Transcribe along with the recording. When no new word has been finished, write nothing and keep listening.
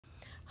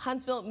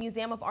Huntsville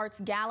Museum of Art's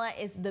gala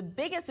is the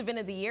biggest event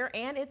of the year,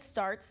 and it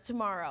starts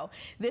tomorrow.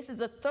 This is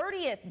the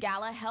 30th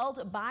gala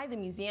held by the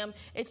museum.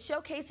 It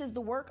showcases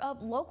the work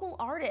of local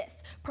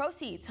artists.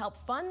 Proceeds help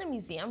fund the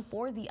museum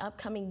for the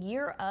upcoming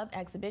year of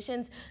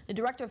exhibitions. The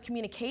director of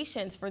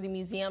communications for the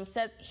museum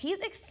says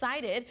he's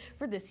excited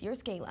for this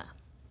year's gala.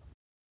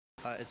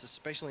 It's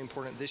especially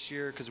important this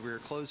year because we were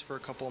closed for a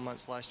couple of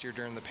months last year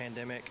during the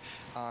pandemic,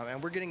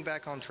 and we're getting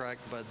back on track,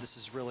 but this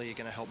is really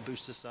going to help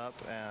boost us up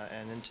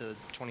and into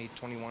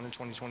 2021 and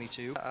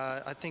 2022.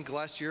 I think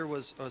last year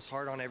was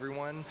hard on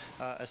everyone,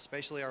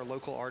 especially our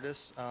local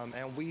artists,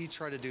 and we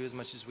try to do as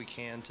much as we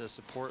can to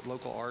support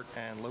local art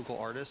and local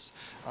artists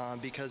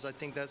because I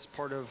think that's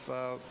part of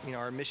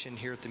our mission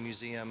here at the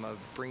museum of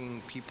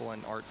bringing people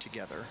and art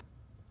together.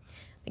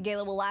 The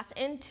gala will last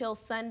until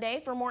Sunday.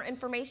 For more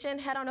information,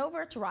 head on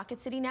over to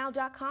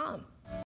rocketcitynow.com.